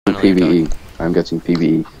finally PvE. talk. I'm getting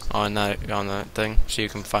PvE. On that thing, so you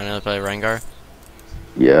can finally play Rengar.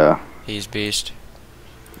 Yeah. He's beast.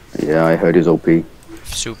 Yeah, I heard he's OP.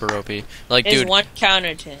 Super OP. Like, There's dude, one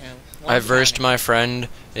counter to him. I versed my friend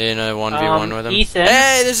in a 1v1 with him. Ethan,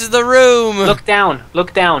 Hey, this is the room! look down.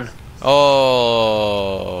 Look down.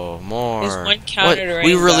 Oh, more. There's one counter to What,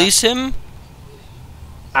 we Rengar. release him?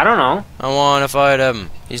 I don't know. I wanna fight him.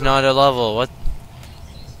 He's not at level. What?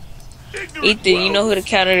 Ethan, you know who the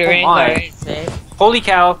counter to Come on. Rengar is, right? Holy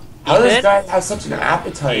cow. How does this Ethan, guy have such an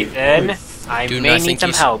appetite? Ethan, I Dude, may I need think some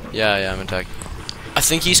he's... help. Yeah, I'm attacked. I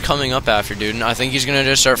think he's coming up after, dude. I think he's gonna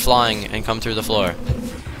just start flying and come through the floor.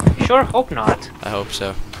 Sure, hope not. I hope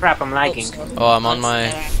so. Crap, I'm lagging. Oh, I'm on my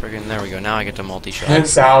friggin'... There we go. Now I get to multi-shot.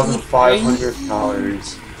 10,500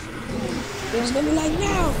 calories. He was gonna be like,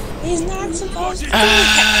 no, he's not supposed to.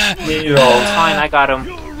 It's fine, I got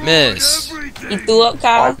him. Miss. He threw up,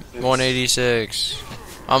 Kyle. 186.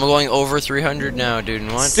 I'm going over 300 now, dude.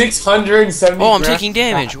 And what? 670. Oh, I'm taking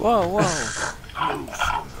damage. Whoa, whoa.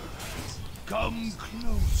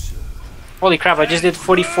 Holy crap, I just did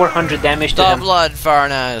 4,400 damage to The him. blood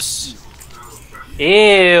furnace.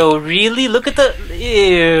 Ew, really? Look at the...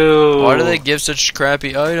 Ew. Why do they give such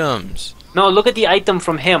crappy items? No, look at the item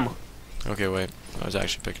from him. Okay, wait. I was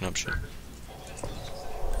actually picking up shit.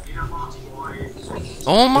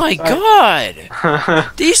 Oh my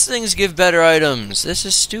god! These things give better items. This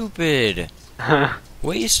is stupid.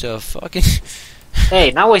 Waste of fucking...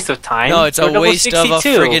 Hey, not waste of time. No, it's We're a level waste of a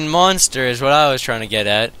 62. friggin' monster is what I was trying to get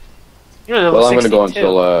at. You're level Well, I'm gonna go 62.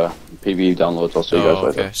 until PvE downloads. I'll see you guys Oh,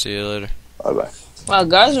 later. okay. See you later. Bye bye. Well,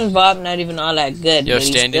 Guardsman's Bob not even all that good. Yo, but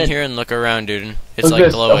he's stand in good. here and look around, dude. It's Look like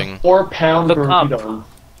this, glowing. a 4-pound Look up. burrito.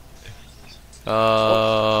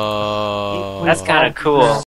 Oh. That's kind of cool.